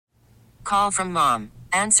Call from mom.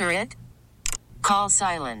 Answer it. Call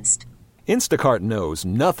silenced. Instacart knows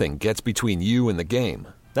nothing gets between you and the game.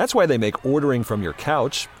 That's why they make ordering from your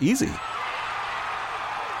couch easy.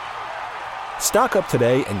 Stock up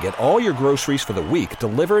today and get all your groceries for the week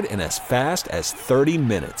delivered in as fast as 30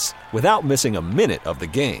 minutes without missing a minute of the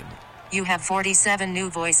game. You have 47 new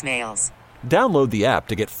voicemails. Download the app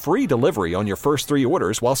to get free delivery on your first 3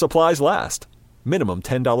 orders while supplies last. Minimum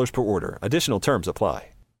 $10 per order. Additional terms apply.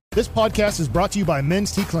 This podcast is brought to you by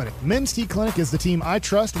Men's T Clinic. Men's T Clinic is the team I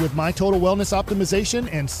trust with my total wellness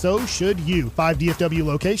optimization, and so should you. 5 DFW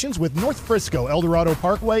locations with North Frisco, El Dorado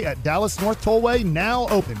Parkway at Dallas North Tollway now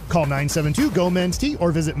open. Call 972-GO-MEN'S-T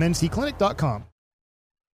or visit mensteclinic.com.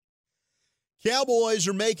 Cowboys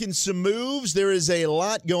are making some moves. There is a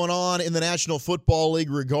lot going on in the National Football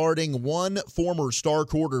League regarding one former star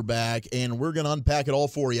quarterback, and we're going to unpack it all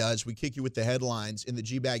for you as we kick you with the headlines in the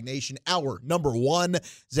GBAG Nation. Our number one,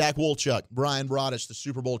 Zach Wolchuk, Bryan Broaddus, the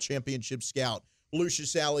Super Bowl championship scout,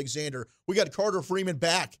 Lucius Alexander. We got Carter Freeman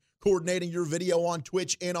back coordinating your video on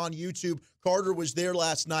Twitch and on YouTube. Carter was there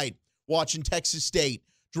last night watching Texas State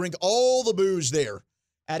drink all the booze there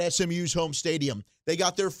at SMU's home stadium. They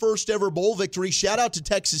got their first ever bowl victory. Shout out to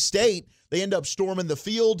Texas State. They end up storming the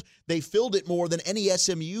field. They filled it more than any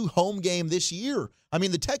SMU home game this year. I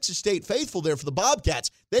mean, the Texas State faithful there for the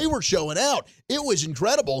Bobcats, they were showing out. It was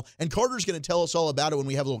incredible, and Carter's going to tell us all about it when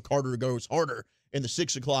we have a little Carter Goes Harder in the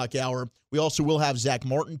 6 o'clock hour. We also will have Zach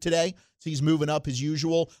Martin today. So he's moving up as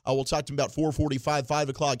usual. We'll talk to him about 4:45, 5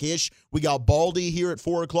 o'clock-ish. We got Baldy here at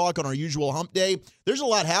 4 o'clock on our usual hump day. There's a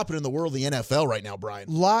lot happening in the world of the NFL right now, Brian.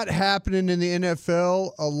 A lot happening in the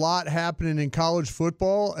NFL, a lot happening in college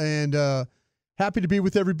football, and happy to be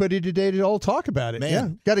with everybody today to all talk about it. Man. Yeah,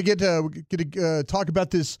 got to get to talk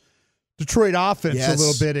about this Detroit offense a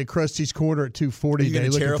little bit at Krusty's Corner at 2:40. Are you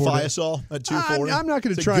going to terrify us all at 2:40? I'm not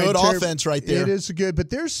going to try. It's a good offense right there. It is good,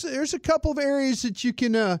 but there's a couple of areas that you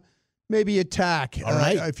can maybe attack. All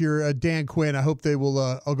right. If you're Dan Quinn, I hope they will.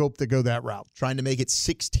 I'll hope they go that route. Trying to make it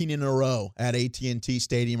 16 in a row at AT&T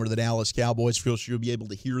Stadium or the Dallas Cowboys. Feel sure you'll be able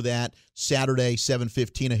to hear that Saturday,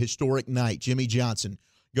 7:15, a historic night. Jimmy Johnson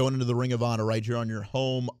going into the Ring of Honor right here on your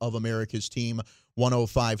home of America's team,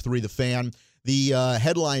 105.3 The Fan. The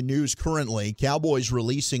headline news currently, Cowboys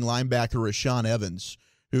releasing linebacker Rashaan Evans,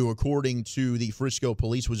 who, according to the Frisco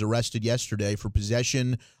police, was arrested yesterday for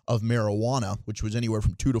possession of marijuana, which was anywhere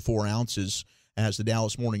from 2 to 4 ounces, as the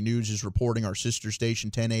Dallas Morning News is reporting. Our sister station,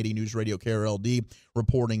 1080 News Radio KRLD,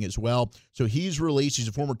 reporting as well. So he's released. He's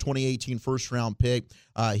a former 2018 first-round pick.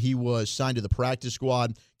 He was signed to the practice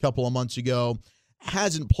squad a couple of months ago.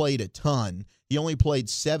 Hasn't played a ton. He only played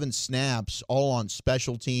 7 snaps, all on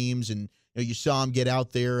special teams, and you saw him get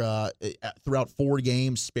out there throughout 4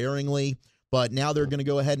 games sparingly. But now they're going to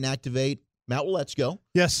go ahead and activate Matt Waletzko.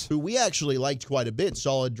 Yes. Who we actually liked quite a bit.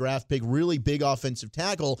 Solid draft pick, really big offensive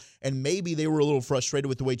tackle. And maybe they were a little frustrated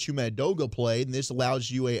with the way Chuma Edoga played. And this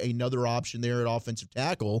allows you another option there at offensive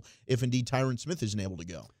tackle if indeed Tyron Smith isn't able to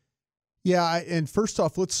go. Yeah, and first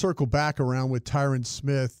off, let's circle back around with Tyron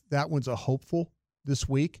Smith. That one's a hopeful this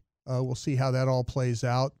week. We'll see how that all plays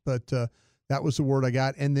out. But that was the word I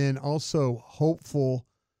got. And then also hopeful,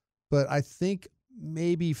 but I think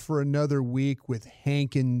maybe for another week with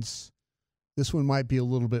Hankins, this one might be a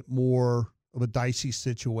little bit more of a dicey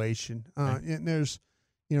situation. And there's,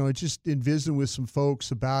 just in visiting with some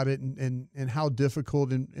folks about it and how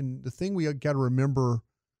difficult. And the thing we got to remember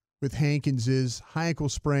with Hankins is high ankle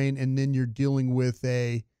sprain, and then you're dealing with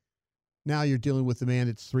a man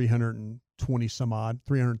that's 320 some odd,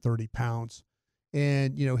 330 pounds.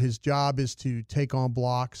 And, his job is to take on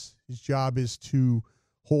blocks. His job is to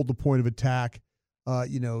hold the point of attack.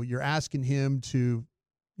 You're asking him to,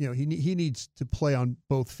 he needs to play on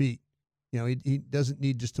both feet. He doesn't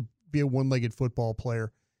need just to be a one-legged football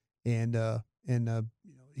player, and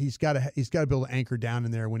he's got to be able to anchor down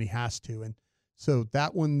in there when he has to. And so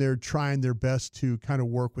that one, they're trying their best to kind of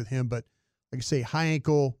work with him. But like I say, high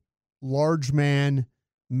ankle, large man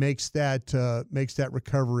makes that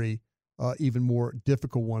recovery even more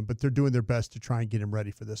difficult one. But they're doing their best to try and get him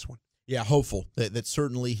ready for this one. Yeah, hopeful that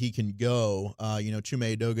certainly he can go.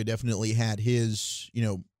 Chuma Edoga definitely had his,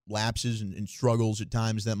 lapses and struggles at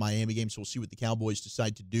times in that Miami game, so we'll see what the Cowboys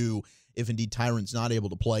decide to do if indeed Tyron's not able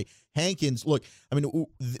to play. Hankins, look,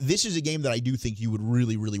 this is a game that I do think you would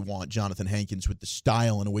really, really want Jonathan Hankins with the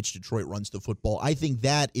style in which Detroit runs the football. I think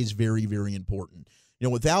that is very, very important.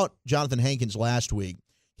 Without Jonathan Hankins last week,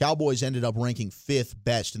 Cowboys ended up ranking 5th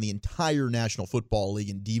best in the entire National Football League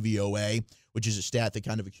in DVOA, which is a stat that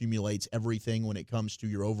kind of accumulates everything when it comes to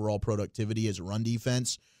your overall productivity as a run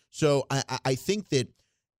defense. So I think that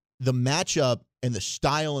the matchup and the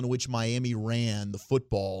style in which Miami ran the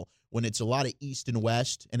football when it's a lot of east and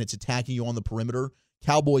west and it's attacking you on the perimeter,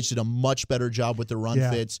 Cowboys did a much better job with their run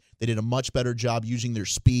fits. They did a much better job using their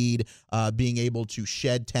speed, being able to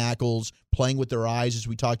shed tackles, playing with their eyes, as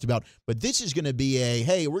we talked about. But this is going to be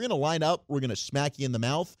hey, we're going to line up, we're going to smack you in the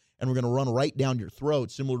mouth, and we're going to run right down your throat,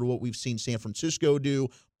 similar to what we've seen San Francisco do,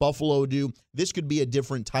 Buffalo do. This could be a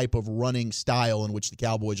different type of running style in which the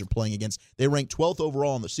Cowboys are playing against. They ranked 12th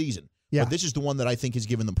overall in the season. Yeah. But this is the one that I think has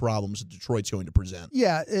given them problems that Detroit's going to present.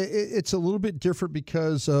 Yeah, it's a little bit different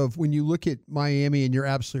because of when you look at Miami, and you're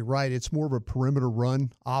absolutely right, it's more of a perimeter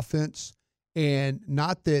run offense. And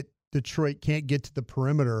not that Detroit can't get to the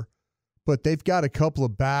perimeter, but they've got a couple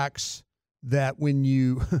of backs that when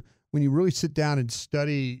you really sit down and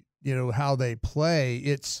study, how they play,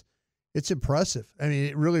 it's impressive. I mean,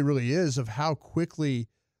 it really, really is, of how quickly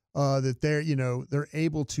that they're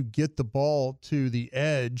able to get the ball to the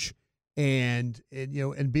edge. And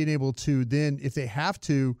being able to then, if they have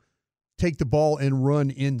to, take the ball and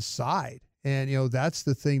run inside. And, that's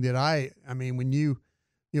the thing that I mean, when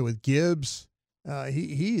with Gibbs,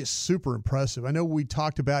 he is super impressive. I know we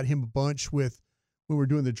talked about him a bunch when we were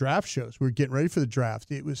doing the draft shows. We were getting ready for the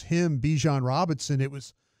draft. It was him, Bijan Robinson.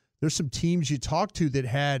 There's some teams you talk to that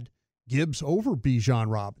had Gibbs over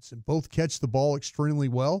Bijan Robinson. Both catch the ball extremely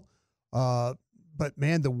well. But,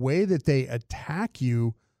 man, the way that they attack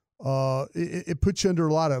you, it puts you under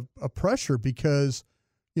a lot of pressure because,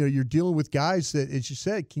 you're dealing with guys that, as you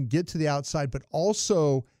said, can get to the outside, but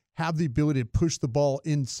also have the ability to push the ball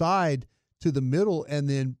inside to the middle and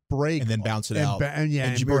then break. And then bounce it out. And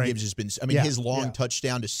Jahmyr Gibbs has been – his long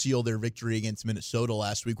touchdown to seal their victory against Minnesota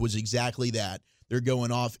last week was exactly that. They're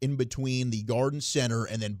going off in between the guard and center,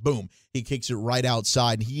 and then, boom, he kicks it right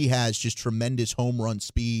outside. And he has just tremendous home run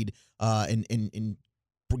speed and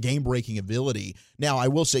game-breaking ability. Now, I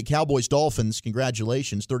will say, Cowboys-Dolphins,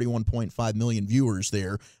 congratulations, 31.5 million viewers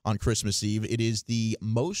there on Christmas Eve. It is the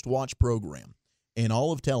most-watched program in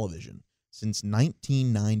all of television since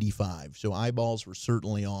 1995. So eyeballs were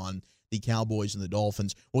certainly on the Cowboys and the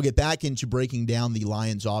Dolphins. We'll get back into breaking down the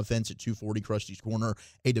Lions offense at 240 Krusty's Corner.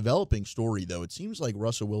 A developing story, though. It seems like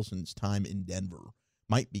Russell Wilson's time in Denver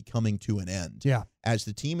might be coming to an end. Yeah. As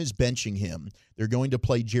the team is benching him, they're going to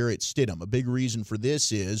play Jarrett Stidham. A big reason for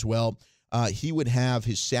this is, he would have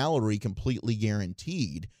his salary completely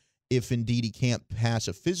guaranteed if indeed he can't pass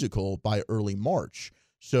a physical by early March.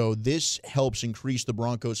 So this helps increase the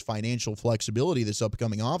Broncos' financial flexibility this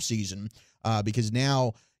upcoming offseason because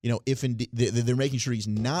now, if indeed they're making sure he's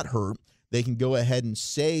not hurt, they can go ahead and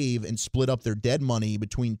save and split up their dead money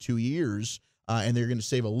between 2 years. And they're going to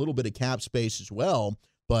save a little bit of cap space as well.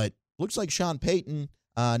 But looks like Sean Payton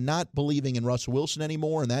not believing in Russell Wilson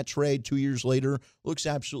anymore, and that trade 2 years later looks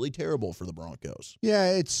absolutely terrible for the Broncos.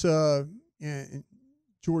 Yeah, it's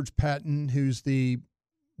George Patton, who's the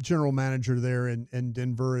general manager there in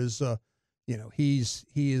Denver, is he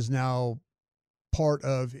is now part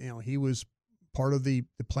of he was part of the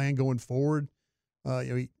plan going forward.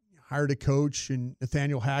 He hired a coach, and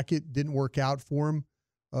Nathaniel Hackett didn't work out for him.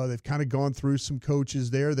 They've kind of gone through some coaches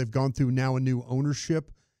there. They've gone through now a new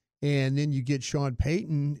ownership. And then you get Sean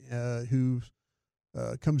Payton, who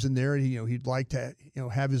comes in there, and he'd like to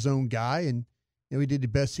have his own guy, and he did the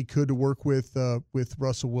best he could to work with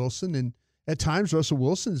Russell Wilson. And at times Russell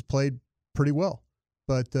Wilson has played pretty well,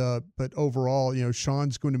 but overall,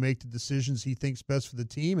 Sean's going to make the decisions he thinks best for the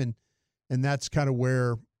team, and that's kind of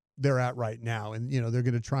where they're at right now. And they're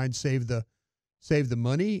going to try and save the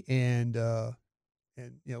money, and they're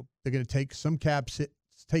going to take some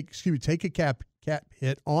take a cap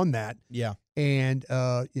hit on that. Yeah. And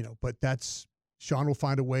but Sean will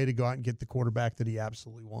find a way to go out and get the quarterback that he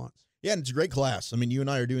absolutely wants. Yeah, and it's a great class. I mean, you and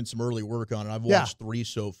I are doing some early work on it. I've watched 3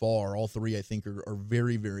 so far. All 3, I think, are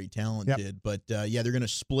very, very talented. Yep. But, they're going to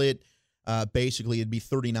split. Basically, it'd be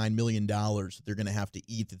 $39 million that they're going to have to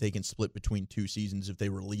eat that they can split between 2 seasons if they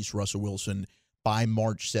release Russell Wilson by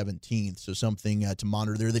March 17th. So something to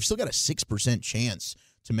monitor there. They've still got a 6% chance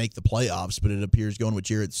to make the playoffs, but it appears going with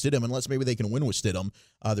Jarrett Stidham, unless maybe they can win with Stidham,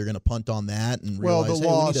 they're going to punt on that and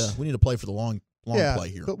realize, we need to play for the long play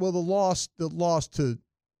here. But the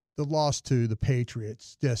loss to the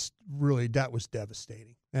Patriots, just really, that was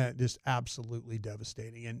devastating. Just absolutely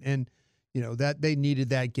devastating. And that they needed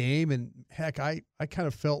that game. And heck, I kind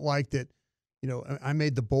of felt like that, I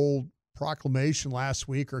made the bold proclamation last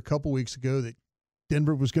week or a couple weeks ago that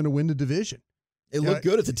Denver was going to win the division. It looked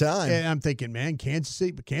good at the time. And I'm thinking, man, Kansas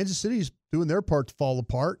City's doing their part to fall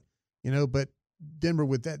apart, but Denver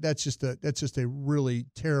with that's just a really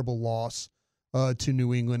terrible loss to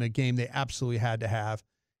New England, a game they absolutely had to have.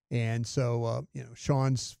 And so,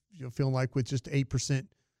 Sean's feeling like with just 8% of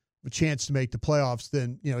a chance to make the playoffs,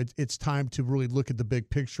 then it's time to really look at the big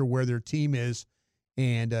picture where their team is.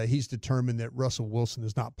 And he's determined that Russell Wilson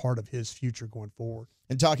is not part of his future going forward.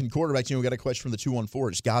 And talking quarterbacks, we got a question from the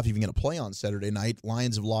 214. Is Goff even going to play on Saturday night?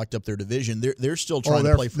 Lions have locked up their division. They're still trying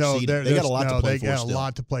to play for seeding. They got a lot to play for. They got a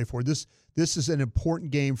lot to play for. This is an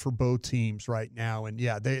important game for both teams right now. And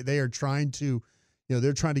they are trying to,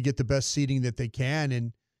 they're trying to get the best seeding that they can.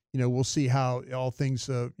 And we'll see how all things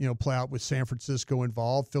play out with San Francisco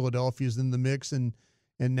involved. Philadelphia's in the mix, and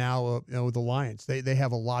now the Lions. They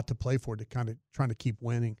have a lot to play for to kind of trying to keep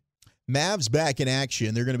winning. Mavs back in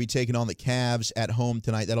action. They're going to be taking on the Cavs at home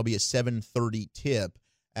tonight. That'll be a 7:30 tip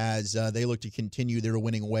as they look to continue their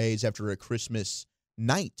winning ways after a Christmas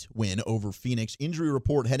night win over Phoenix. Injury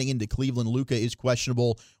report heading into Cleveland. Luka is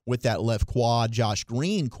questionable with that left quad. Josh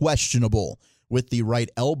Green questionable with the right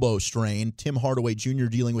elbow strain. Tim Hardaway Jr.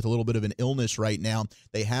 dealing with a little bit of an illness right now.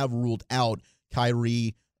 They have ruled out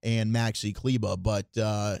Kyrie and Maxi Kleba, but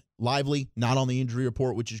Lively not on the injury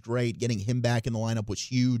report, which is great. Getting him back in the lineup was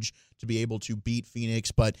huge to be able to beat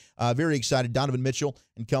Phoenix, but very excited. Donovan Mitchell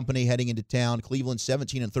and company heading into town. Cleveland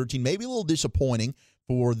 17-13, maybe a little disappointing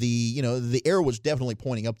for the arrow was definitely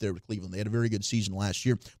pointing up there with Cleveland. They had a very good season last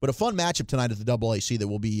year, but a fun matchup tonight at the AAC that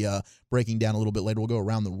we'll be breaking down a little bit later. We'll go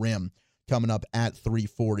around the rim coming up at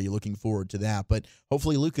 3:40. Looking forward to that, but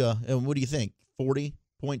hopefully Luka, what do you think?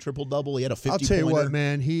 40-point triple-double. He had a 50-pointer. I'll tell you what,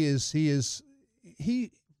 man, he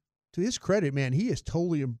to his credit, man, he has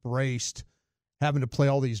totally embraced having to play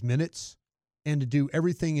all these minutes and to do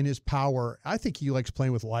everything in his power. I think he likes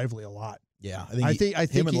playing with Lively a lot. Yeah, I think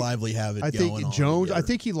him and Lively have it going on. Jones, together. I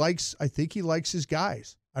think he likes his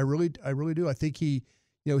guys. I really do. I think he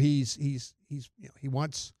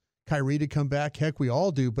wants Kyrie to come back. Heck, we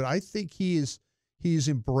all do, but I think he's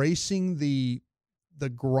embracing the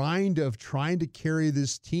grind of trying to carry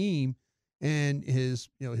this team, and his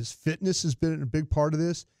fitness has been a big part of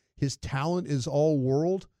this. His talent is all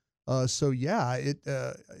world. It's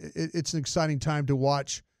an exciting time to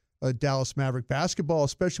watch Dallas Maverick basketball,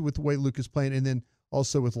 especially with the way Luka's playing, and then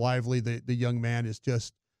also with Lively, the young man is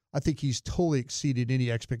just. I think he's totally exceeded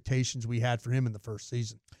any expectations we had for him in the first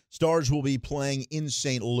season. Stars will be playing in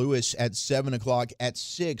St. Louis at 7 o'clock. At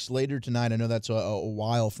 6 later tonight. I know that's a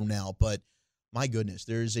while from now, but my goodness,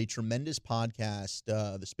 there's a tremendous podcast,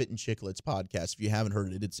 the Spit and Chicklets podcast. If you haven't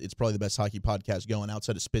heard it, it's probably the best hockey podcast going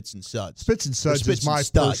outside of Spits and Suds. Spits and Suds is my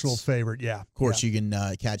personal favorite, yeah. Of course, you can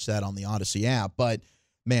catch that on the Odyssey app. But,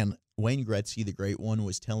 man, Wayne Gretzky, the great one,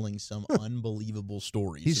 was telling some unbelievable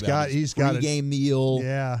stories. He's got a game meal,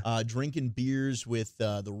 yeah, drinking beers with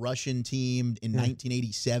the Russian team in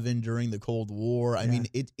 1987 during the Cold War. I mean,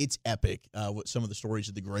 it's epic what some of the stories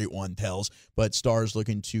that the great one tells. But Stars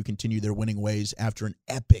looking to continue their winning ways after an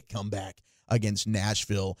epic comeback against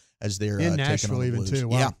Nashville as they're in taking Nashville on the even Blues. too.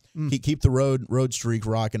 Wow. Yeah, keep the road streak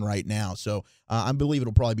rocking right now. So I believe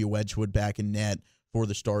it'll probably be Wedgwood back in net for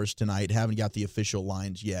the Stars tonight. Haven't got the official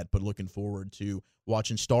lines yet, but looking forward to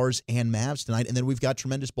watching Stars and Mavs tonight. And then we've got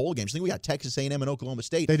tremendous bowl games. I think we got Texas A&M and Oklahoma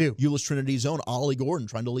State. They do. Euless Trinity's own Ollie Gordon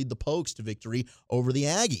trying to lead the Pokes to victory over the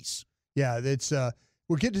Aggies. Yeah, it's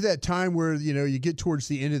we're getting to that time where you get towards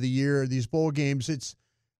the end of the year. These bowl games,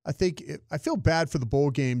 I feel bad for the bowl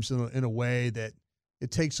games in a way that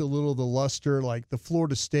it takes a little of the luster, like the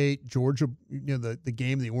Florida State Georgia, the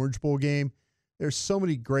game, the Orange Bowl game. There's so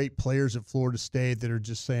many great players at Florida State that are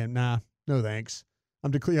just saying, nah, no thanks. I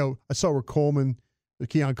saw where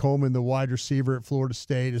Keon Coleman, the wide receiver at Florida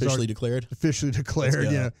State, is officially declared,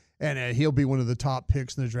 and he'll be one of the top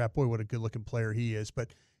picks in the draft. Boy, what a good-looking player he is.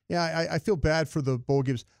 But, yeah, I feel bad for the bowl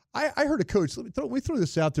games. I heard a coach. Let me throw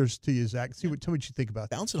this out there to you, Zach. Tell me what you think about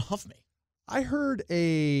that. Bounce it off me. I heard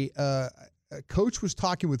a coach was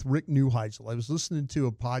talking with Rick Neuheisel. I was listening to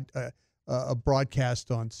a broadcast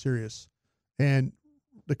on Sirius. And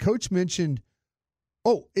the coach mentioned,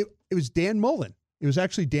 it was Dan Mullen. It was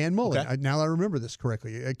actually Dan Mullen. Okay. Now I remember this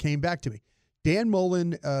correctly. It came back to me. Dan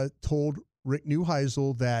Mullen told Rick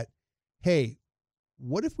Neuheisel that, hey,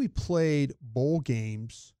 what if we played bowl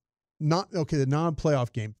games, the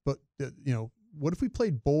non-playoff games, but, what if we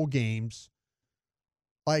played bowl games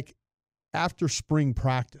like after spring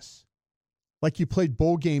practice? Like you played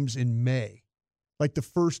bowl games in May, like the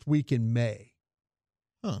first week in May.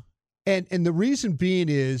 Huh. And the reason being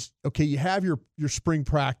is, okay, you have your spring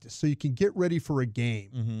practice, so you can get ready for a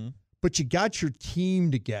game, but you got your team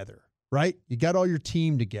together, right? You got all your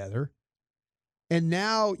team together, and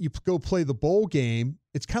now you go play the bowl game.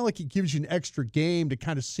 It's kind of like it gives you an extra game to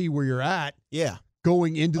kind of see where you're at. Yeah.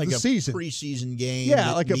 going into the season. Preseason game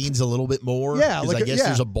means a little bit more. Yeah, I guess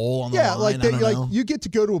there's a bowl on the line. Yeah, you get to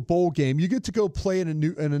go to a bowl game. You get to go play in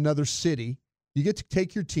another city. You get to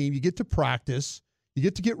take your team. You get to practice. You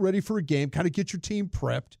get to get ready for a game, kind of get your team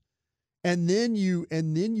prepped. And then you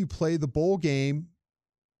play the bowl game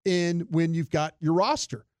when you've got your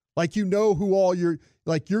roster. Like, you know who all you're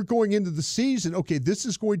going into the season. Okay, this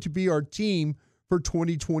is going to be our team for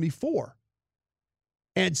 2024.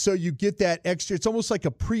 And so you get that extra. It's almost like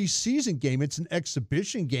a preseason game. It's an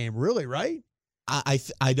exhibition game, really, right?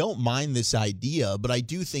 I don't mind this idea, but I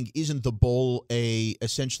do think, isn't the bowl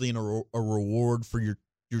essentially a reward for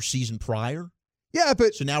your season prior? Yeah,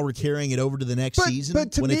 but so now we're carrying it over to the next season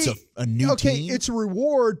when it's a new team. Okay, it's a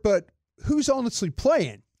reward, but who's honestly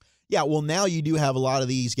playing? Yeah, well, now you do have a lot of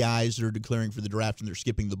these guys that are declaring for the draft and they're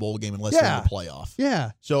skipping the bowl game unless they're in the playoff.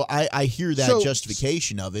 Yeah. So I hear that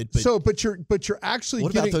justification of it. But you're actually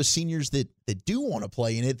what about those seniors that do want to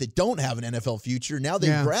play in it, that don't have an NFL future? Now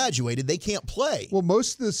they've graduated, they can't play. Well,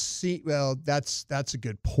 most of the that's a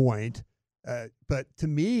good point. But to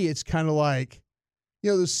me, it's kind of like,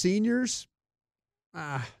 the seniors.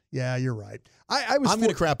 Yeah, you're right. I'm going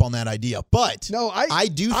to crap on that idea, but no, I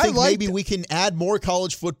do think maybe we can add more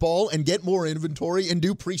college football and get more inventory and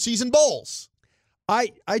do preseason bowls.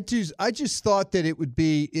 I just thought that it would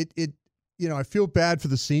be it. I feel bad for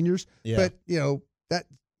the seniors, but now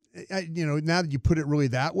that you put it really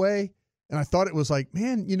that way, and I thought it was like,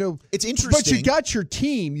 man, it's interesting. But you got your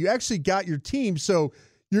team. You actually got your team, so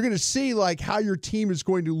you're going to see like how your team is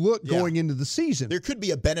going to look going into the season. There could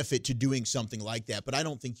be a benefit to doing something like that, but I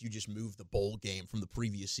don't think you just move the bowl game from the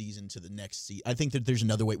previous season to the next season. I think that there's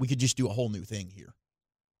another way. We could just do a whole new thing here.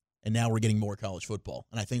 And now we're getting more college football,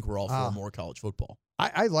 and I think we're all for more college football.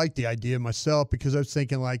 I like the idea myself because I was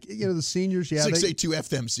thinking like, the seniors, 682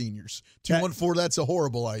 FM seniors. 214, that's a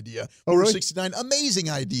horrible idea. Oh, really? 69, amazing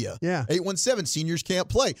idea. Yeah. 817, seniors can't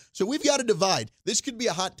play. So we've got to divide. This could be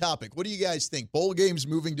a hot topic. What do you guys think? Bowl games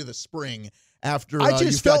moving to the spring after I just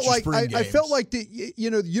you've felt got your like spring games. I felt like the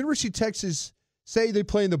University of Texas. Say they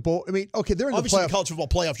play in the bowl. I mean, okay, they're in Obviously, the playoff. college football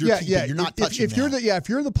playoff. You're not touching if you're in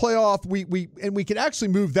the playoff, we can actually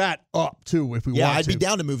move that up too if we want. Yeah, I'd be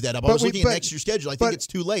down to move that up. I was looking at next year's schedule. I think it's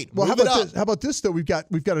too late. Well, move it up. How about this though? We've got a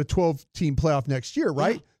 12-team playoff next year,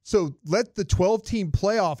 right? Yeah. So let the 12-team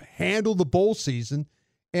playoff handle the bowl season,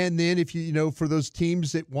 and then if for those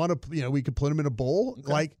teams that want to, we could put them in a bowl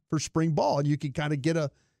like for spring ball, and you can kind of get an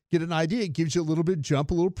idea. It gives you a little bit of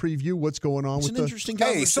jump, a little preview what's going on with the interesting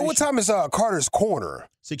conversation. Hey, so what time is Carter's Corner?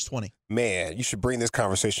 6:20. Man, you should bring this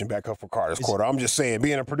conversation back up for Carter's Corner. I'm just saying,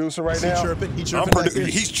 being a producer right now. He's chirping.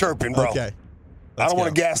 He's chirping, bro. Okay. I don't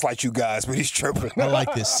want to gaslight you guys, but he's chirping. I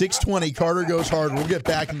like this. 6:20, Carter goes hard. We'll get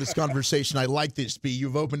back in this conversation. I like this, B.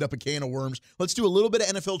 You've opened up a can of worms. Let's do a little bit of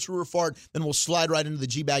NFL True or Fart, then we'll slide right into the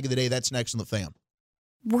G-Bag of the day. That's next on the Fan.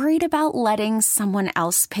 Worried about letting someone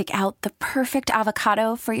else pick out the perfect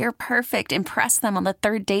avocado for your perfect impress them on the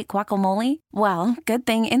third date guacamole? Well, good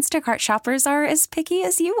thing Instacart shoppers are as picky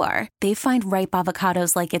as you are. They find ripe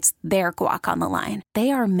avocados like it's their guac on the line.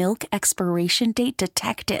 They are milk expiration date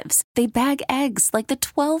detectives. They bag eggs like the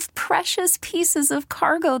 12 precious pieces of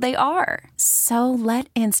cargo they are. So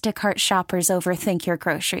let Instacart shoppers overthink your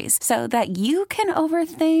groceries so that you can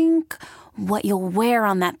overthink what you'll wear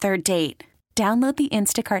on that third date. Download the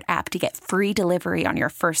Instacart app to get free delivery on your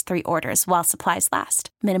first 3 orders while supplies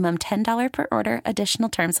last. Minimum $10 per order. Additional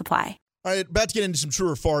terms apply. All right, about to get into some True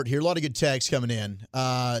or Fart here. A lot of good texts coming in.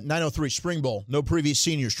 903, Spring Bowl. No previous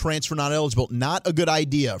seniors. Transfer not eligible. Not a good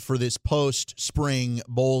idea for this post-spring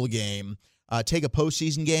bowl game. Take a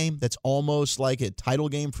postseason game that's almost like a title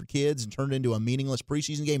game for kids and turn it into a meaningless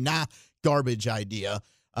preseason game. Nah, garbage idea.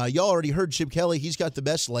 Y'all already heard Chip Kelly. He's got the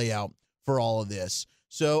best layout for all of this.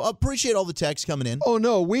 So appreciate all the texts coming in. Oh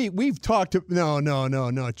no, we've talked to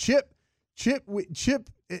no. Chip.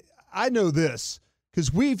 I know this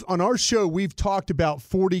because on our show we've talked about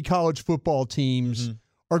 40 college football teams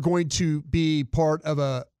are going to be part of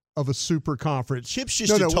a super conference. Chip's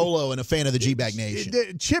just a Tolo and a fan of the GBAG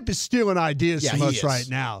Nation. Chip is stealing ideas from us right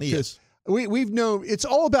now. He is. We've known it's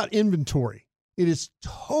all about inventory. It is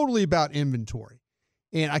totally about inventory,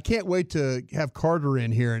 and I can't wait to have Carter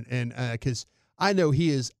in here and because. I know he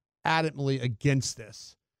is adamantly against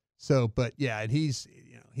this. So, but yeah, and he's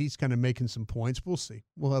kind of making some points. We'll see.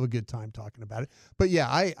 We'll have a good time talking about it. But yeah,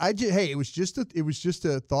 it was just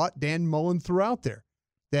a thought Dan Mullen threw out there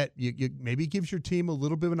that you maybe gives your team a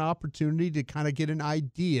little bit of an opportunity to kind of get an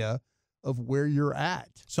idea of where you're at.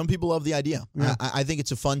 Some people love the idea. Yeah. I think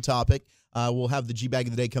it's a fun topic. We'll have the G-Bag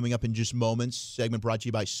of the Day coming up in just moments. Segment brought to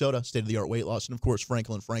you by Soda, state-of-the-art weight loss, and, of course,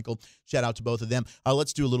 Frankel & Frankel. Shout out to both of them.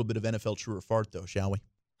 Let's do a little bit of NFL True or Fart, though, shall we?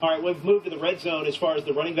 All right, we've moved to the red zone as far as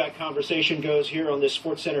the running back conversation goes here on this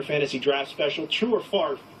SportsCenter Fantasy Draft Special. True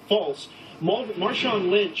or false? Marshawn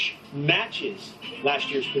Lynch matches last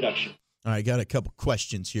year's production. All right, got a couple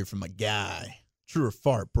questions here from my guy. True or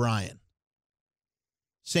fart, Brian?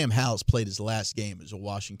 Sam Howell's played his last game as a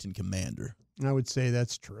Washington Commander. I would say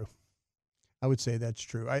that's true. I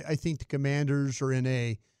think the Commanders are in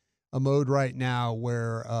a mode right now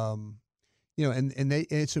where and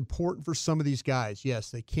it's important for some of these guys.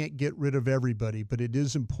 Yes, they can't get rid of everybody, but it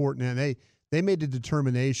is important. And they made a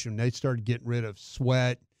determination. They started getting rid of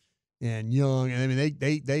Sweat and Young, and I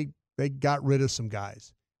mean they got rid of some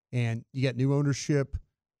guys. And you got new ownership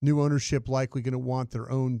likely going to want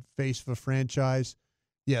their own face of a franchise.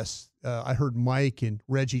 Yes, I heard Mike and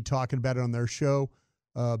Reggie talking about it on their show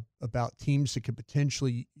about teams that could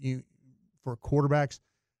potentially for quarterbacks.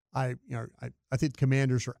 I think the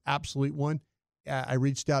Commanders are absolute one. I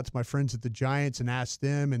reached out to my friends at the Giants and asked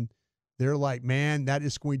them, and they're like, man, that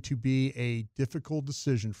is going to be a difficult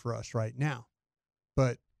decision for us right now.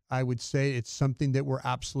 But I would say it's something that we're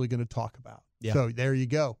absolutely going to talk about. Yeah. So there you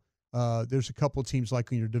go. There's a couple of teams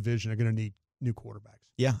like in your division are going to need new quarterbacks.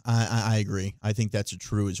 Yeah, I agree. I think that's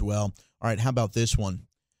true as well. All right, how about this one?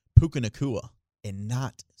 Puka Nacua and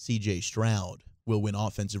not C.J. Stroud will win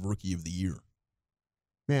Offensive Rookie of the Year.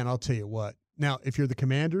 Man, I'll tell you what. Now, if you're the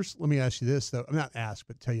Commanders, let me ask you this, though. I'm not ask,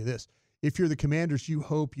 but tell you this. If you're the Commanders, you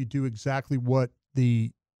hope you do exactly what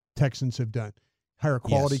the Texans have done. Hire a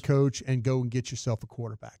quality coach and go and get yourself a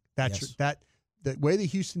quarterback. That's the way the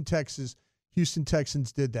Houston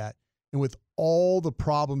Texans did that. And with all the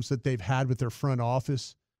problems that they've had with their front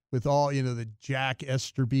office, with all, the Jack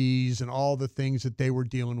Esterbys and all the things that they were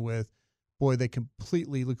dealing with, boy, they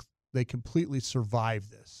completely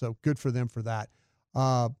survived this. So good for them for that.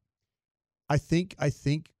 I think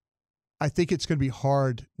it's going to be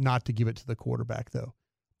hard not to give it to the quarterback, though.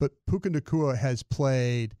 But Puka Nacua has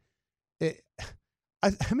played.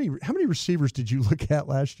 How many receivers did you look at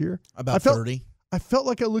last year? About 30. I felt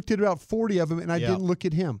like I looked at about 40 of them, and I didn't look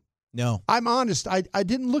at him. No. I'm honest. I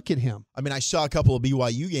didn't look at him. I mean, I saw a couple of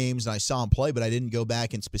BYU games, and I saw him play, but I didn't go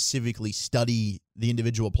back and specifically study the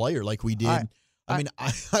individual player like we did. I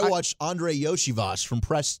watched Andre Yoshivas from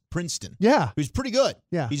Princeton. Yeah. Who's pretty good.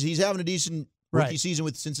 Yeah. He's having a decent rookie season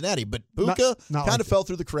with Cincinnati, but Puka kind of fell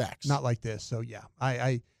through the cracks. Not like this. So, yeah.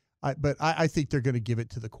 But I think they're going to give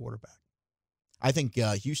it to the quarterback. I think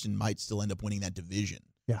Houston might still end up winning that division.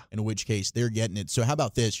 Yeah. In which case, they're getting it. So how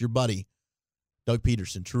about this? Your buddy, Doug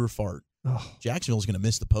Peterson, true or fart? Oh. Jacksonville's going to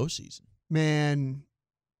miss the postseason. Man,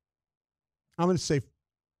 I'm going to say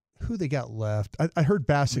who they got left. I heard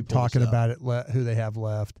Bassett talking about it, who they have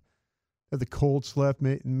left. Have the Colts left?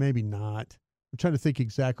 Maybe not. I'm trying to think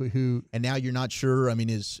exactly who. And now you're not sure. I mean,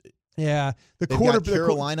 the quarterback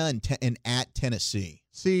Carolina and at Tennessee.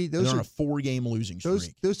 See, they're on a 4-game losing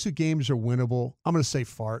streak. Those two games are winnable. I'm going to say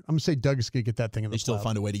fart. I'm going to say Doug's going to get that thing in the playoffs. They still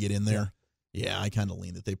find a way to get in there. Yeah, I kind of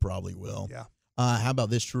lean that they probably will. Yeah. How about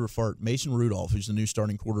this, true or fart? Mason Rudolph, who's the new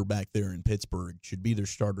starting quarterback there in Pittsburgh, should be their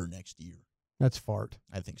starter next year. That's fart.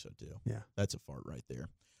 I think so, too. Yeah. That's a fart right there.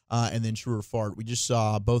 And then true or fart, we just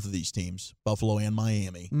saw both of these teams, Buffalo and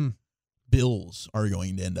Miami. Bills are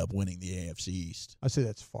going to end up winning the AFC East. I say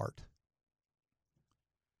that's fart.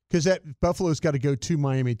 Because that Buffalo's got to go to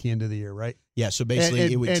Miami at the end of the year, right? Yeah, so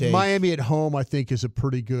basically it would take. And Miami at home, I think, is a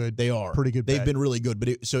pretty good. They are. Pretty good. They've been really good. But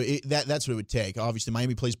that's what it would take. Obviously,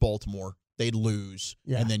 Miami plays Baltimore. They'd lose.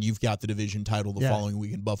 Yeah. And then you've got the division title the following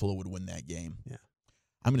week, and Buffalo would win that game. Yeah.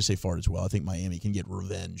 I'm going to say fart as well. I think Miami can get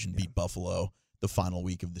revenge and beat Buffalo the final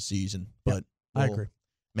week of the season. But I agree.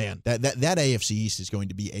 Man, that AFC East is going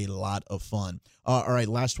to be a lot of fun. All right,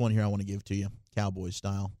 last one here I want to give to you, Cowboys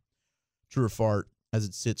style. True or fart? As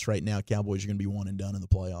it sits right now, Cowboys are going to be one and done in the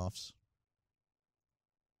playoffs.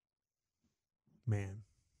 Man.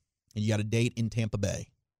 And you got a date in Tampa Bay.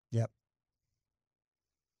 Yep.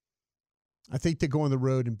 I think they go on the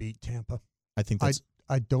road and beat Tampa. I think that's.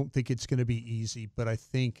 I don't think it's going to be easy, but I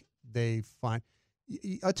think they find.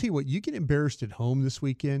 I'll tell you what, you get embarrassed at home this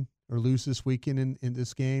weekend or lose this weekend in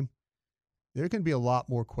this game, there are going to be a lot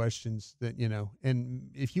more questions that, and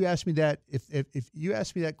if you ask me that, if you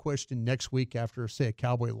ask me that question next week after, say, a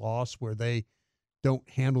Cowboy loss where they don't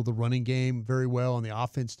handle the running game very well and the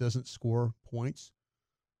offense doesn't score points,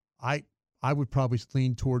 I would probably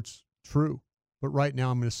lean towards true. But right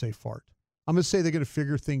now I'm going to say fart. I'm going to say they're going to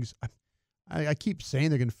figure things. I keep saying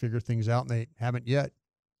they're going to figure things out, and they haven't yet.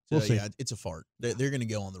 We'll see. Yeah, it's a fart. They're going to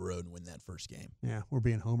go on the road and win that first game. Yeah, we're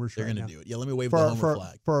being homers They're right going now. to do it. Yeah, let me wave the homer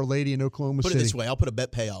flag. For Our Lady in Oklahoma Put City. it this way. I'll put a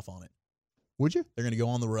bet payoff on it. Would you? They're going to go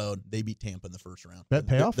on the road. They beat Tampa in the first round. Bet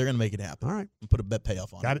payoff? They're going to make it happen. All right. I'll put a bet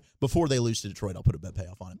payoff on it. Got it. Before they lose to Detroit, I'll put a bet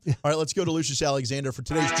payoff on it. All right, let's go to Lucius Alexander for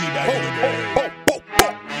today's G-Bag of the Day.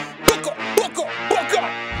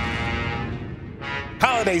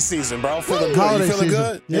 Holiday season, bro. Feeling good. Holiday You feeling season.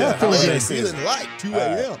 good? Yeah, feeling holiday good. season. Feeling like 2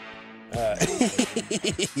 a.m.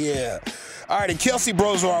 Yeah. All right, the Kelsey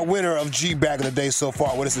Bros are our winner of G-Bag of the Day so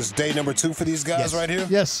far. What is this, day number 2 for these guys right here?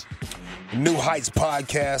 Yes. New Heights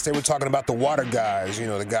podcast. They were talking about the water guys. You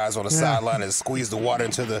know, the guys on the sideline that squeeze the water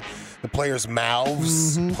into the players'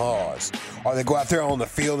 mouths. Pause. Or they go out there on the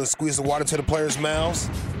field and squeeze the water to the players' mouths.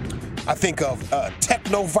 I think of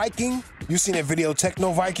Techno Viking. You seen that video,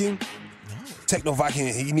 Techno Viking? Techno Viking,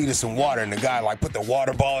 he needed some water, and the guy put the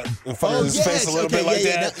water ball in front of his face a little bit like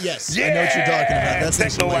that. Yes, I know what you're talking about. That's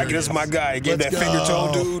Techno Viking, that's my guy. He gave Let's that finger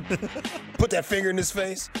go. to him, dude. Put that finger in his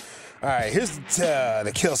face. All right, here's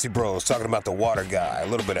the Kelsey Bros talking about the water guy. A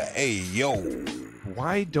little bit of, hey, yo.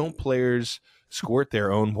 Why don't players squirt their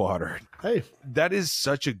own water? Hey, that is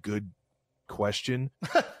such a good question.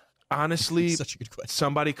 Honestly, such a good question.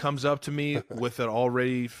 Somebody comes up to me with it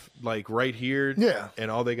already right here. Yeah. And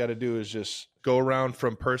all they got to do is just go around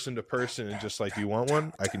from person to person and just do you want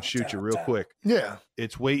one? I can shoot you real quick. Yeah.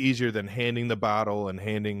 It's way easier than handing the bottle and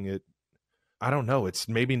handing it. I don't know. It's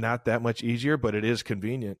maybe not that much easier, but it is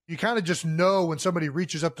convenient. You kind of just know when somebody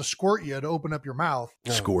reaches up to squirt you to open up your mouth.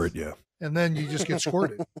 Squirt, yeah. And then you just get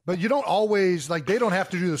squirted. But you don't always, they don't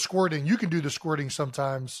have to do the squirting. You can do the squirting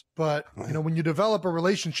sometimes. But, when you develop a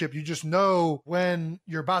relationship, you just know when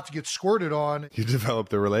you're about to get squirted on. You develop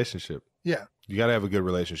the relationship. Yeah. You got to have a good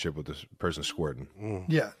relationship with this person squirting.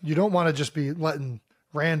 Yeah. You don't want to just be letting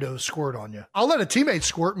randos squirt on you. I'll let a teammate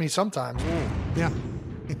squirt me sometimes. Yeah.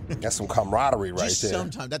 That's some camaraderie right Just there.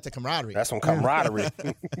 sometimes. That's a camaraderie. That's some camaraderie.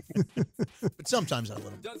 But sometimes I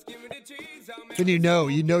let them. Then you know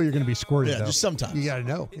you're going to be squirted. Yeah, though. just sometimes. You got to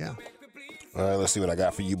know. Yeah. All right, let's see what I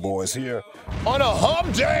got for you boys here on a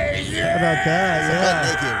hump day. Yeah. How about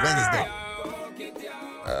that?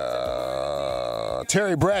 Wednesday.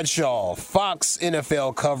 Terry Bradshaw, Fox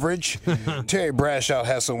NFL coverage. Terry Bradshaw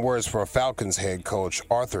has some words for Falcons head coach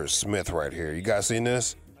Arthur Smith right here. You guys seen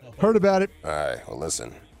this? Heard about it. All right, well,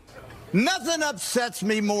 listen. Nothing upsets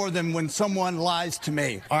me more than when someone lies to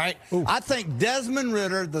me, all right? Ooh. I think Desmond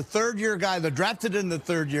Ridder, the third-year guy that drafted in the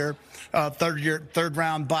third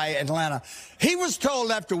round by Atlanta, he was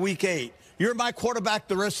told after week 8, you're my quarterback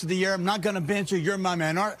the rest of the year. I'm not going to bench you. You're my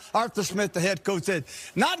man. Arthur Smith, the head coach, said,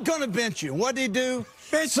 not going to bench you. What did he do?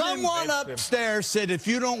 Someone upstairs said, if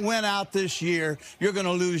you don't win out this year, you're going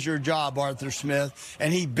to lose your job, Arthur Smith.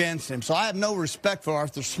 And he benched him. So I have no respect for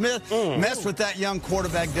Arthur Smith. Mess with that young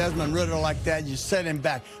quarterback, Desmond Ridder, like that. You set him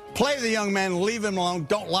back. Play the young man, leave him alone.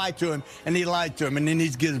 Don't lie to him. And he lied to him. And then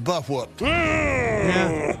he's get his butt whooped.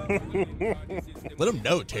 Yeah. Let him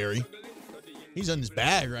know, Terry. He's in his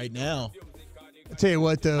bag right now. I tell you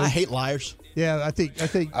what, though. I hate liars. Yeah, I think.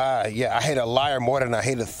 I hate a liar more than I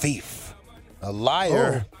hate a thief. A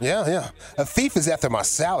liar. Oh. Yeah. A thief is after my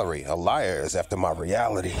salary. A liar is after my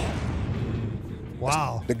reality.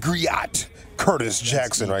 Wow. The griot. Curtis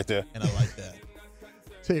Jackson right there. And I like that.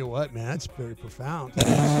 Tell you what, man, that's very profound. F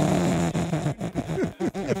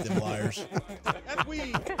them liars.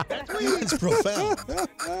 That's profound.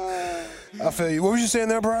 I feel you. What was you saying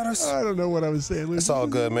there, Broaddus? I don't know what I was saying. It's all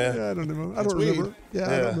good, man. Yeah, I don't know. I don't remember. Yeah,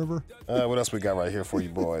 I don't remember. What else we got right here for you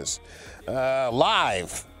boys?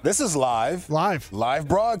 Live. This is live. Live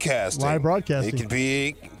broadcasting. Live broadcasting. It can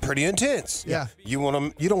be pretty intense. Yeah. You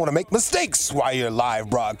don't want to make mistakes while you're live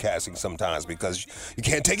broadcasting sometimes because you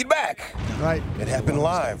can't take it back. Right. It happened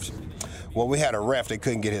live. Well, we had a ref that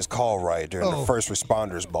couldn't get his call right during the First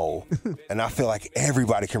Responders Bowl. And I feel like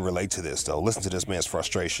everybody can relate to this, though. Listen to this man's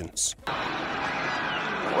frustrations.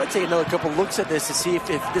 I want to take another couple looks at this to see if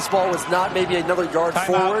this ball was not maybe another yard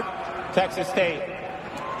forward. Texas State.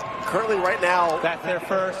 Currently, right now, That's their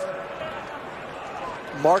first.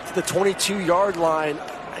 marked the 22-yard line.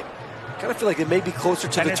 I kind of feel like it may be closer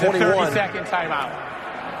to the 21. And it's a 30-second timeout.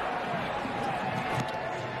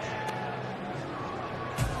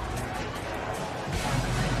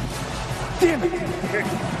 Damn it.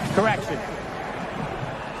 Correction.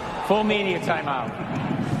 Full media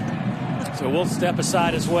timeout. So we'll step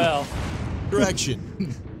aside as well.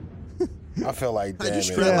 Correction. I feel like, damn I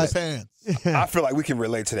just it. grabbed my pants. I feel like we can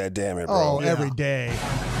relate to that, damn it, bro. Oh, every day.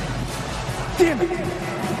 Damn it.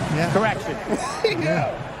 Yeah. Correction.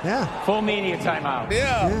 Yeah. Full media timeout.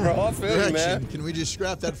 Yeah, bro. I feel you, Correction. man. Can we just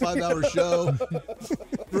scrap that 5-hour show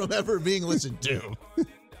from ever being listened to?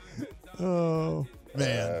 Oh,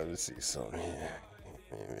 man. Let's see something here.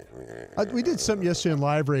 We did something yesterday on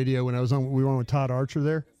live radio when we were on with Todd Archer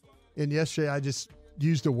there. And yesterday I just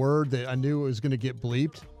used a word that I knew it was going to get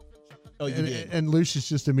bleeped. Oh, you did. And Lucius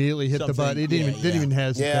just immediately hit the button. He didn't even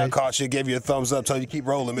hesitate. Yeah, I caught you. Gave you a thumbs up. Told you keep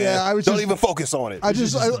rolling, man. Yeah, Don't even focus on it. I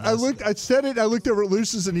said it. I looked over at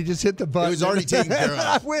Lucius and he just hit the button. It was already taken care of.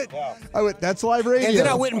 I went. That's live radio. And then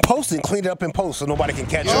I went and posted and cleaned it up in post so nobody can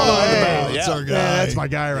catch it. That's our guy. Yeah, that's my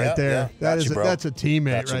guy right there. Yeah. That's a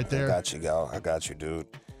teammate right there. I got you, gal. I got you, dude.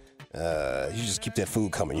 You just keep that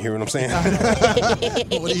food coming. You hear what I'm saying?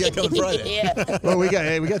 What do you got coming Friday? Yeah. Well, we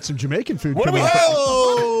got some Jamaican food what coming.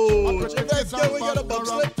 Oh, we got a bump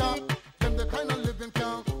slip.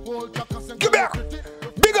 Get back.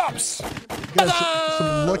 Big ups. Got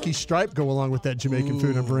some Lucky Stripe go along with that Jamaican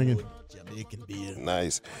food I'm bringing. Jamaican beer.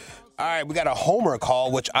 Nice. All right, we got a Homer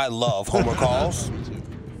call, which I love Homer calls.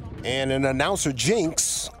 And an announcer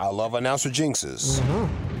jinx. I love announcer jinxes.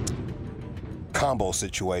 Combo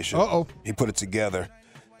situation. He put it together.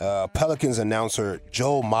 Pelicans announcer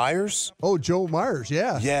Joel Myers. Oh, Joel Myers,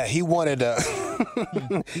 yeah. Yeah, he wanted a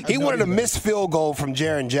a missed field goal from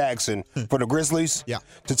Jaren Jackson for the Grizzlies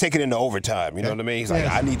to take it into overtime. You know what I mean? He's like,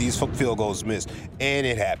 I need these field goals missed. And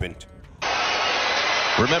it happened.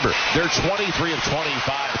 Remember, they're 23 of 25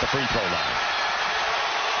 at the free throw line.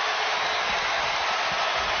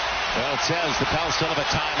 Well, it says the Pels still have a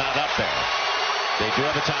timeout up there. They do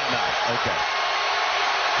have a timeout. Okay.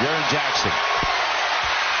 Jaren Jackson.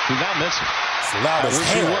 He's not missing. It's loud as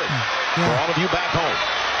hell. For all of you back home.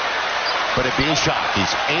 But it being shot. He's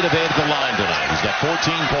 8 of 8 at the line tonight. He's got 14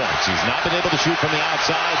 points. He's not been able to shoot from the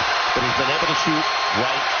outside, but he's been able to shoot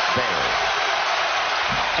right there.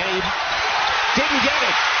 And he didn't get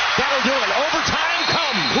it. That'll do it. Overtime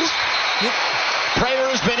comes. Prayer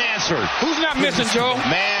has been answered. Who's not missing, Joe?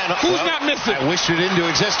 Man. Who's not missing? I wished it into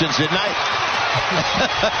existence, didn't I?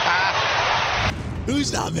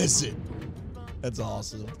 Who's not missing? That's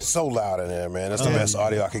awesome. So loud in there, man. That's the best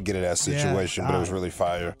audio I could get in that situation, but it was really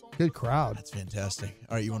fire. Good crowd. That's fantastic.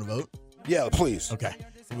 All right, you want to vote? Yeah, please. Okay.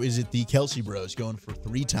 Is it the Kelsey Bros going for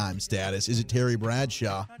 3-time status? Is it Terry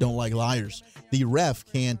Bradshaw? Don't like liars. The ref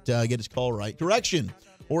can't get his call right. Correction.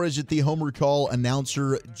 Or is it the Homer call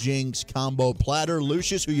announcer jinx combo platter?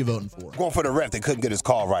 Lucius, who you voting for? Going for the ref. They couldn't get his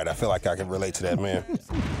call right. I feel like I can relate to that, man.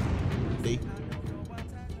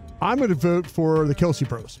 I'm going to vote for the Kelsey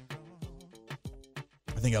Bros.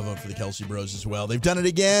 I think I'll vote for the Kelsey Bros as well. They've done it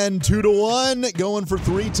again, 2-1, going for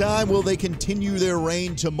 3-time. Will they continue their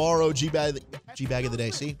reign tomorrow? G-Bag of the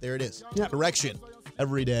day. See, there it is. Yep. Correction.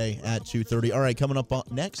 Every day at 2:30. All right, coming up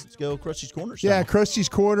next, let's go Krusty's Corner. Yeah, Krusty's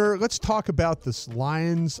Corner. Let's talk about this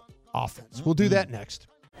Lions offense. We'll do that next.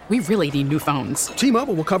 We really need new phones.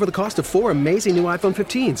 T-Mobile will cover the cost of 4 amazing new iPhone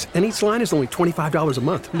 15s, and each line is only $25 a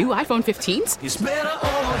month. New iPhone 15s? It's better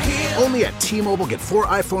over here. Only at T-Mobile, get 4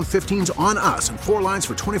 iPhone 15s on us and 4 lines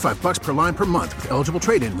for $25 per line per month with eligible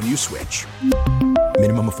trade-in when you switch.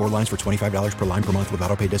 Minimum of 4 lines for $25 per line per month with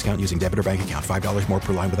autopay discount using debit or bank account. $5 more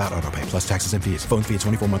per line without autopay, plus taxes and fees. Phone fee at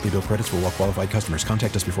 24 monthly bill credits for well-qualified customers.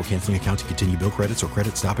 Contact us before canceling account to continue bill credits or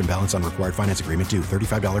credit stop and balance on required finance agreement due.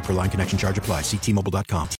 $35 per line connection charge applies. See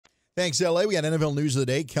T-Mobile.com. Thanks, LA. We got NFL News of the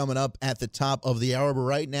Day coming up at the top of the hour. But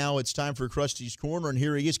right now, it's time for Krusty's Corner. And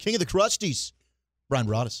here he is, King of the Crusties, Bryan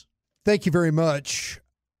Broaddus. Thank you very much.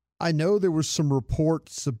 I know there was some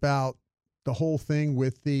reports about the whole thing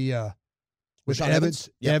with the with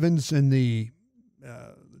Evans and the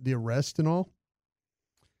arrest and all.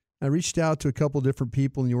 I reached out to a couple of different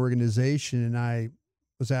people in the organization, and I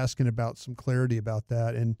was asking about some clarity about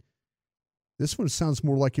that. And this one sounds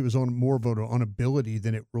more like it was on more of an ability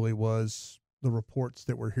than it really was the reports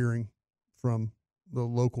that we're hearing from the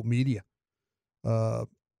local media.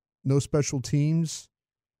 No special teams,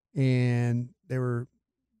 and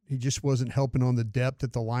he just wasn't helping on the depth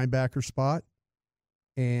at the linebacker spot,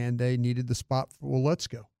 and they needed the spot for, well, let's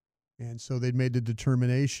go. And so they made the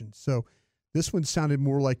determination. So this one sounded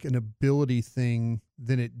more like an ability thing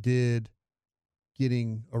than it did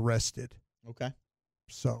getting arrested. Okay.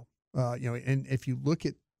 So, and if you look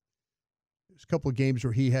at there's a couple of games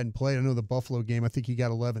where he hadn't played. I know the Buffalo game, I think he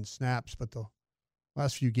got 11 snaps, but the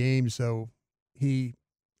last few games, though, he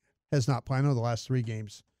has not played. I know the last 3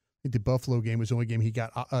 games. I think the Buffalo game was the only game he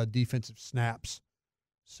got defensive snaps.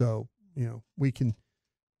 So, we can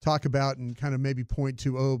talk about and kind of maybe point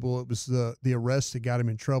to, it was the arrest that got him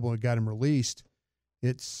in trouble and got him released.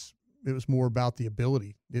 It was more about the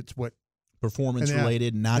ability. It's what performance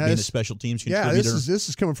related, not being a special teams contributor. Yeah, this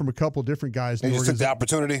is coming from a couple of different guys. They just took the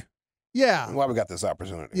opportunity. Yeah. Why we got this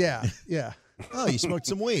opportunity? Yeah. Oh, you smoked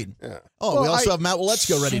some weed. Yeah. Oh, Well, we also have Matt Let's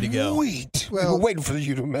ready to go. Sweet. Well- We were waiting for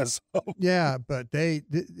you to mess up. Yeah, but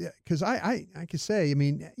because I could say, I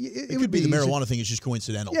mean, It would could be the easy. marijuana thing is just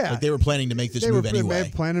coincidental. Yeah. Like they were planning to make this They move were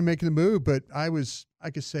anyway. planning on making the move, but I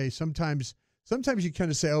could say sometimes you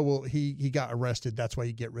kind of say, oh, well, he got arrested. That's why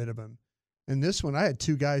you get rid of him. And this one, I had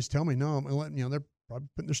two guys tell me, no, I'm letting, they're probably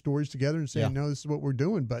putting their stories together and saying, no, this is what we're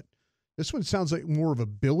doing. But this one sounds like more of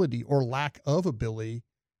ability or lack of ability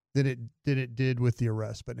than it did with the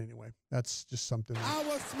arrest. But anyway, that's just something. I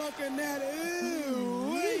was smoking that.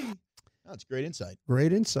 That's great insight.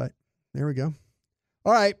 Great insight. There we go.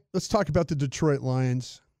 All right, let's talk about the Detroit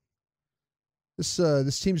Lions.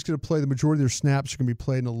 This team's going to play the majority of their snaps are going to be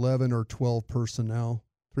played in 11 or 12 personnel,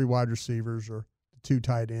 3 wide receivers or 2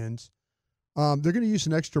 tight ends. They're going to use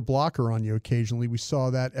an extra blocker on you occasionally. We saw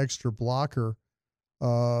that extra blocker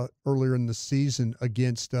earlier in the season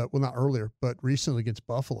against, not earlier, but recently against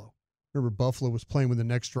Buffalo. Remember, Buffalo was playing with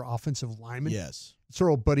an extra offensive lineman? Yes. It's our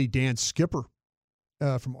old buddy Dan Skipper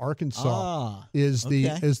from Arkansas is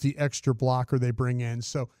the extra blocker they bring in.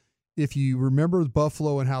 So if you remember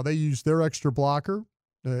Buffalo and how they used their extra blocker,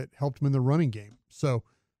 it helped them in the running game. So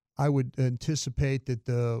I would anticipate that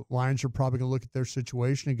the Lions are probably going to look at their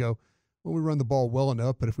situation and go, well, we run the ball well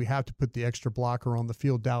enough, but if we have to put the extra blocker on the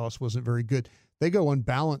field, Dallas wasn't very good. They go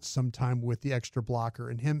unbalanced sometime with the extra blocker,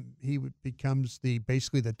 and he becomes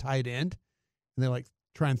basically the tight end, and they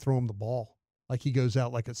try and throw him the ball. Like he goes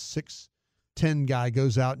out like a 6'10" guy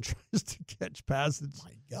goes out and tries to catch passes.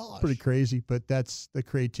 My gosh. Pretty crazy, but that's the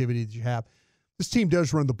creativity that you have. This team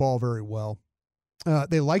does run the ball very well.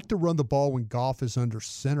 They like to run the ball when Goff is under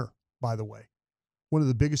center, by the way. One of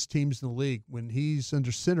the biggest teams in the league. When he's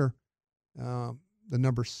under center, the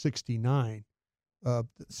number 69,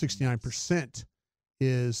 69%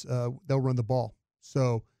 is they'll run the ball.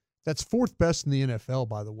 So that's 4th best in the NFL,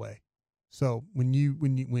 by the way. So when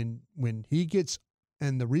he gets,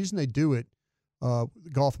 and the reason they do it,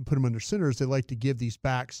 Goff and put him under center is they like to give these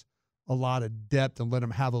backs a lot of depth and let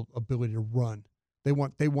them have an ability to run. They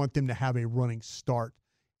want them to have a running start.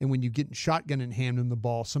 And when you get in shotgun and hand them the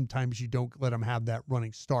ball, sometimes you don't let them have that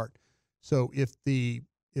running start. So if the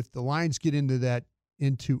Lions get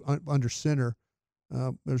into under center,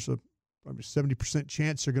 there's a probably 70%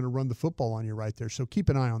 chance they're going to run the football on you right there. So keep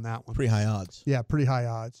an eye on that one. Pretty high odds. Yeah, pretty high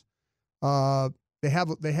odds. They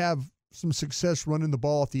have some success running the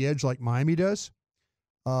ball off the edge like Miami does.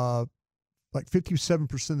 Like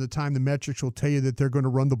 57% of the time, the metrics will tell you that they're going to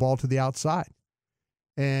run the ball to the outside.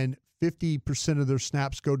 And 50% of their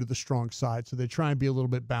snaps go to the strong side. So they try and be a little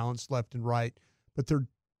bit balanced left and right, but they're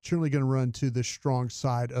generally going to run to the strong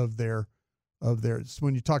side of their. So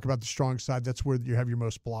when you talk about the strong side, that's where you have your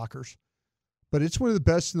most blockers. But it's one of the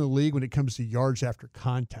best in the league when it comes to yards after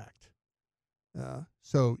contact.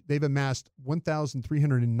 So they've amassed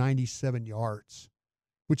 1,397 yards,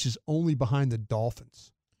 which is only behind the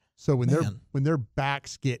Dolphins. So when their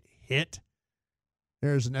backs get hit,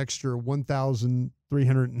 there's an extra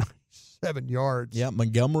 1,397 yards. Yeah,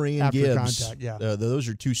 Montgomery and after Gibbs. Contact, yeah. Those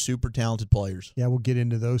are 2 super talented players. Yeah, we'll get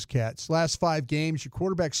into those cats. Last 5 games, your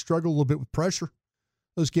quarterback struggled a little bit with pressure.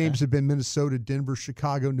 Those games have been Minnesota, Denver,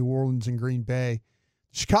 Chicago, New Orleans, and Green Bay.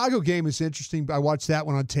 The Chicago game is interesting. I watched that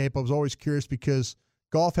one on tape. I was always curious because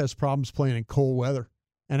Goff has problems playing in cold weather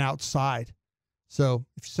and outside. So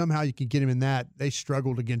if somehow you can get him in that, they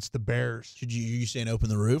struggled against the Bears. You saying open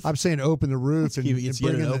the roof? I'm saying open the roof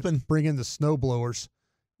and bring in the snow blowers.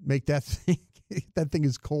 Make that thing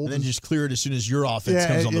as cold. And then just clear it as soon as your offense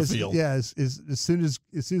comes on the field. Yeah, as soon as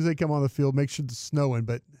they come on the field, make sure it's snowing.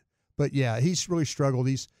 But yeah, he's really struggled.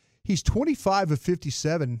 He's 25 of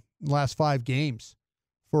 57 in the last 5 games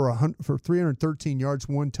for 313 yards,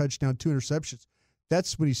 1 touchdown, 2 interceptions.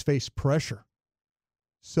 That's when he's faced pressure.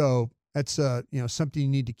 So that's something you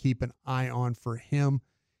need to keep an eye on for him.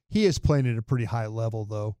 He is playing at a pretty high level,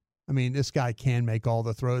 though. I mean, this guy can make all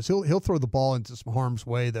the throws. He'll throw the ball into some harm's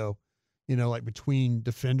way, though. Like between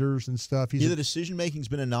defenders and stuff. The decision making's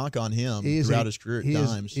been a knock on him throughout his career at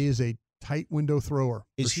times. He is a tight window thrower.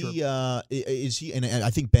 Is he? And I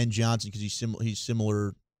think Ben Johnson, because he's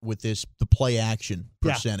similar with the play action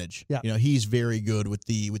percentage. Yeah. He's very good with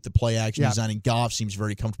the play action design, and Goff seems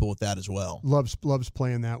very comfortable with that as well. Loves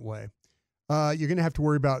playing that way. You're going to have to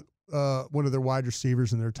worry about one of their wide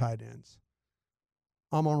receivers and their tight ends.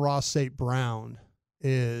 Amon-Ra St. Brown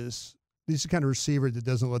he's the kind of receiver that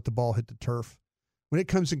doesn't let the ball hit the turf. When it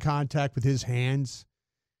comes in contact with his hands,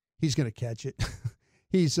 he's going to catch it.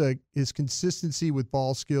 His consistency with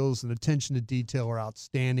ball skills and attention to detail are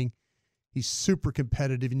outstanding. He's super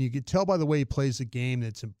competitive, and you can tell by the way he plays the game that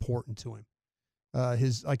it's important to him.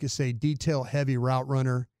 His, like I say, detail-heavy route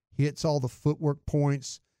runner. He hits all the footwork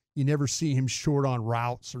points. You never see him short on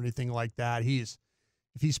routes or anything like that.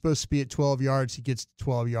 If he's supposed to be at 12 yards, he gets to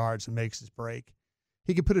 12 yards and makes his break.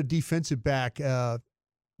 He can put a defensive back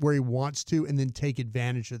where he wants to and then take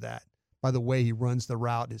advantage of that by the way he runs the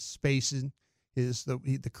route, his spacing,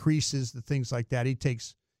 the creases, the things like that. He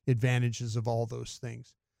takes advantages of all those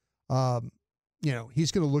things.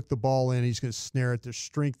 He's going to look the ball in. He's going to snare it. There's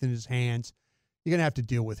strength in his hands. You're going to have to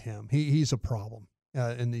deal with him. He's a problem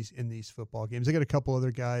in these football games. They got a couple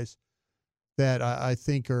other guys that I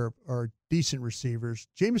think are decent receivers.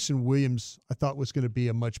 Jamison Williams, I thought, was going to be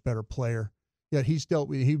a much better player. Yeah,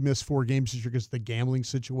 he missed 4 games this year because of the gambling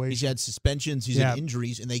situation. He's had suspensions, he's had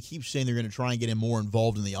injuries, and they keep saying they're going to try and get him more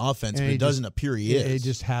involved in the offense, but it doesn't appear he is. He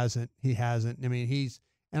just hasn't. He hasn't. I mean,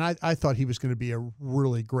 I thought he was going to be a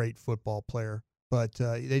really great football player, but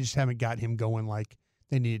they just haven't got him going like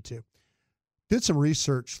they needed to. Did some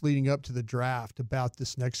research leading up to the draft about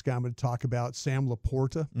this next guy I'm going to talk about, Sam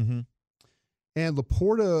Laporta. Mm-hmm. And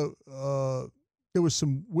Laporta, there was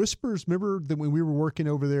some whispers. Remember that when we were working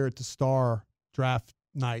over there at the Star draft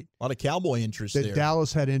night, a lot of Cowboy interest there.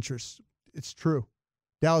 Dallas had interest. It's true.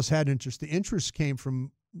 Dallas had interest. The interest came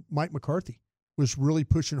from Mike McCarthy, was really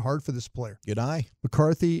pushing hard for this player. Good eye.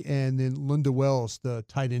 McCarthy and then Linda Wells, the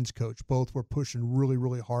tight ends coach, both were pushing really,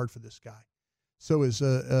 really hard for this guy. So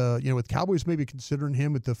with Cowboys maybe considering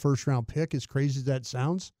him at the first-round pick, as crazy as that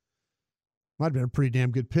sounds, might have been a pretty damn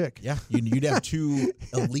good pick. Yeah, you'd have 2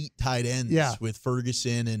 elite tight ends with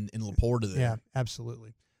Ferguson and Laporta there. Yeah,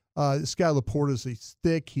 absolutely. This guy Laporta, he's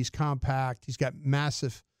thick, he's compact, he's got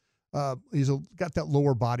massive, got that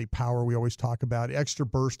lower body power we always talk about, extra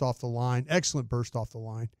burst off the line, excellent burst off the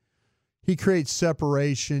line. He creates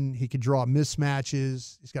separation. He can draw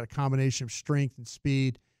mismatches. He's got a combination of strength and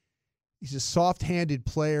speed. He's a soft-handed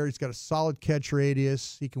player. He's got a solid catch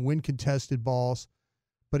radius. He can win contested balls.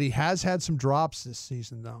 But he has had some drops this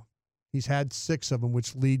season, though. He's had 6 of them,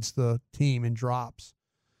 which leads the team in drops.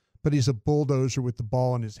 But he's a bulldozer with the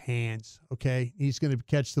ball in his hands, okay? He's going to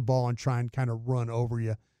catch the ball and try and kind of run over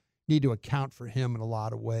you. Need to account for him in a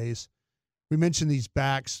lot of ways. We mentioned these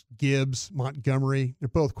backs, Gibbs, Montgomery. They're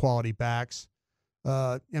both quality backs.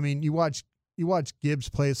 You watch Gibbs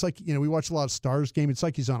play. It's like, we watch a lot of Stars game. It's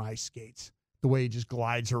like he's on ice skates, the way he just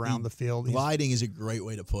glides around the field. Gliding is a great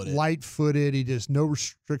way to put it. Light-footed. He does no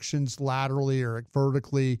restrictions laterally or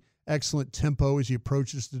vertically. Excellent tempo as he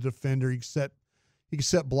approaches the defender. He can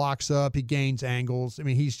set blocks up. He gains angles. I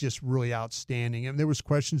mean, he's just really outstanding. And there was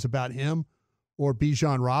questions about him or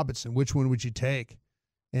Bijan Robinson. Which one would you take?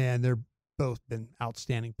 And they're both been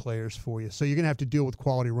outstanding players for you. So you're going to have to deal with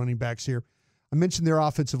quality running backs here. I mentioned their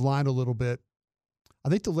offensive line a little bit. I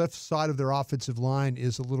think the left side of their offensive line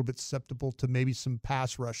is a little bit susceptible to maybe some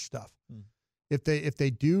pass rush stuff. If they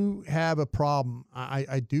do have a problem,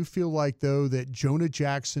 I do feel like, though, that Jonah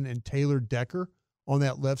Jackson and Taylor Decker on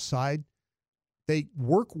that left side, they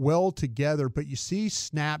work well together, but you see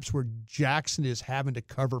snaps where Jackson is having to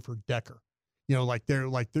cover for Decker.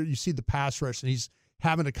 You see the pass rush, and he's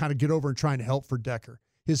having to kind of get over and trying to help for Decker.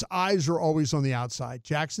 His eyes are always on the outside.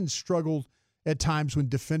 Jackson struggled at times when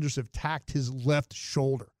defenders have attacked his left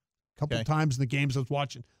shoulder. A couple of times in the games I was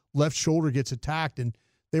watching, left shoulder gets attacked, and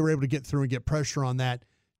they were able to get through and get pressure on that.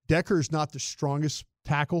 Decker is not the strongest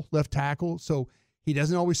left tackle, so he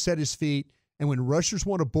doesn't always set his feet. And when rushers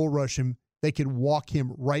want to bull rush him, they can walk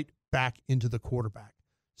him right back into the quarterback.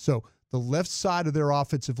 So the left side of their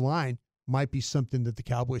offensive line might be something that the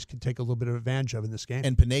Cowboys can take a little bit of advantage of in this game.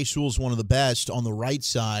 And Penei Sewell's one of the best on the right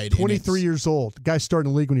side. 23 years old. The guy started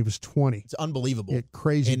in the league when he was 20. It's unbelievable. Yeah,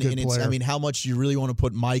 crazy good player. How much do you really want to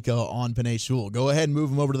put Micah on Penei Sewell? Go ahead and move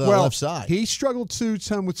him over to the left side. He struggled too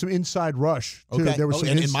with some inside rush, too. Okay.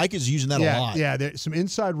 And Micah's using that a lot. Yeah, some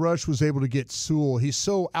inside rush was able to get Sewell. He's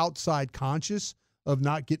so outside conscious of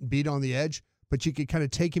not getting beat on the edge, but you could kind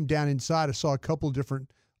of take him down inside. I saw a couple of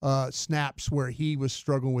different snaps where he was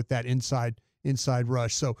struggling with that inside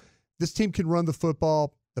rush. So this team can run the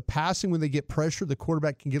football. The passing, when they get pressure, the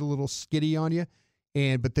quarterback can get a little skitty on you.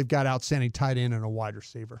 But they've got outstanding tight end and a wide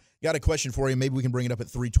receiver. Got a question for you. Maybe we can bring it up at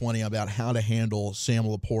 3:20 about how to handle Sam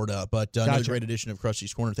Laporta. But another great edition of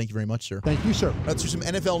Krusty's Corner. Thank you very much, sir. Thank you, sir. Let's do some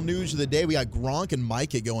NFL news of the day. We got Gronk and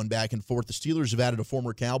Micah going back and forth. The Steelers have added a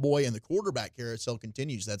former Cowboy, and the quarterback carousel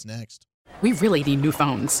continues. That's next. We really need new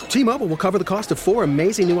phones. T-Mobile will cover the cost of 4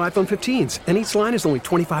 amazing new iPhone 15s, and each line is only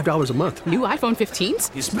 $25 a month. New iPhone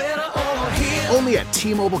 15s? It's better over here. Only at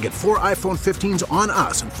T-Mobile, get 4 iPhone 15s on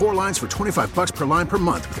us and 4 lines for $25 per line per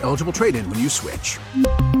month with eligible trade-in when you switch.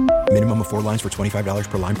 Minimum of 4 lines for $25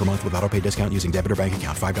 per line per month with autopay discount using debit or bank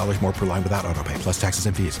account. $5 more per line without autopay, plus taxes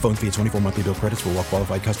and fees. Phone fee at 24 monthly bill credits for well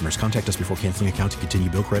qualified customers. Contact us before canceling account to continue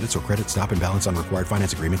bill credits or credit stop and balance on required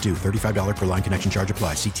finance agreement due. $35 per line connection charge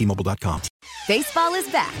applies. See T-Mobile.com. Baseball is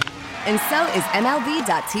back, and so is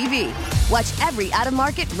MLB.tv. Watch every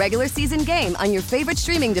out-of-market regular season game on your favorite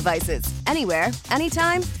streaming devices. Anywhere,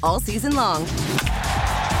 anytime, all season long.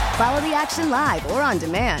 Follow the action live or on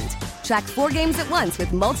demand. Track 4 games at once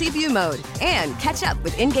with multi-view mode and catch up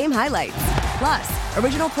with in-game highlights. Plus,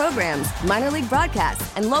 original programs, minor league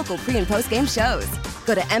broadcasts, and local pre- and post-game shows.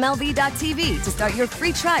 Go to MLB.tv to start your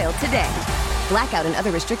free trial today. Blackout and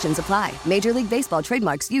other restrictions apply. Major League Baseball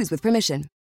trademarks used with permission.